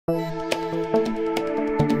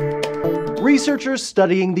Researchers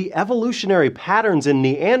studying the evolutionary patterns in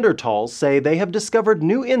Neanderthals say they have discovered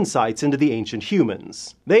new insights into the ancient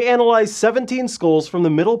humans. They analyzed 17 skulls from the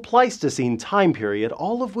Middle Pleistocene time period,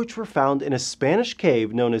 all of which were found in a Spanish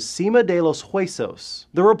cave known as Cima de los Huesos.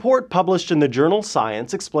 The report, published in the journal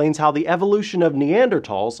Science, explains how the evolution of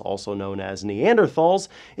Neanderthals, also known as Neanderthals,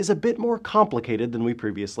 is a bit more complicated than we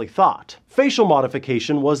previously thought. Facial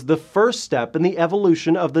modification was the first step in the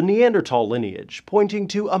evolution of the Neanderthal lineage, pointing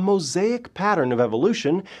to a mosaic pattern of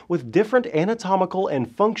evolution with different anatomical and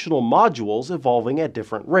functional modules evolving at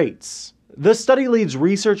different rates. The study leads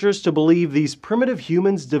researchers to believe these primitive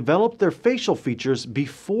humans developed their facial features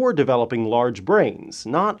before developing large brains,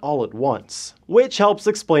 not all at once, which helps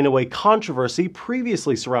explain away controversy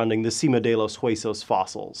previously surrounding the Cima de los Huesos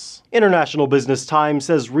fossils. International Business Times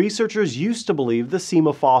says researchers used to believe the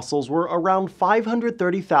Cima fossils were around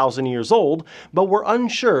 530,000 years old, but were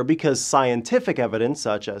unsure because scientific evidence,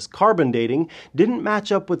 such as carbon dating, didn't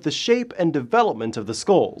match up with the shape and development of the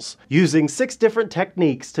skulls. Using 6 different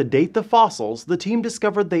techniques to date the fossils, the team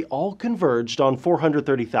discovered they all converged on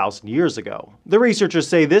 430,000 years ago. The researchers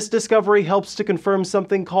say this discovery helps to confirm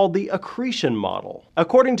something called the accretion model.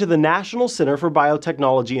 According to the National Center for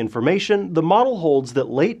Biotechnology Information, the model holds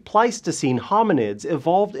that late Pleistocene hominids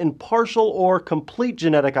evolved in partial or complete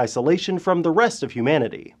genetic isolation from the rest of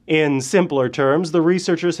humanity. In simpler terms, the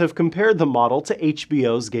researchers have compared the model to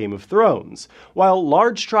HBO's Game of Thrones. While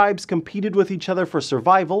large tribes competed with each other for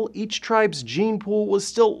survival, each tribe's gene pool was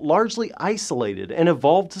still largely isolated and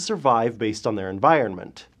evolved to survive based on their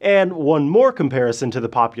environment. And one more comparison to the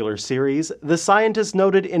popular series, the scientists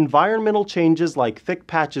noted environmental changes like thick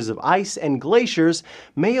patches of ice and glaciers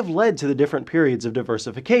may have led to the different periods of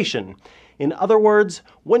diversification. In other words,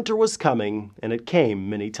 winter was coming, and it came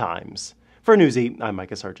many times. For Newsy, I'm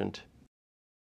Micah Sargent.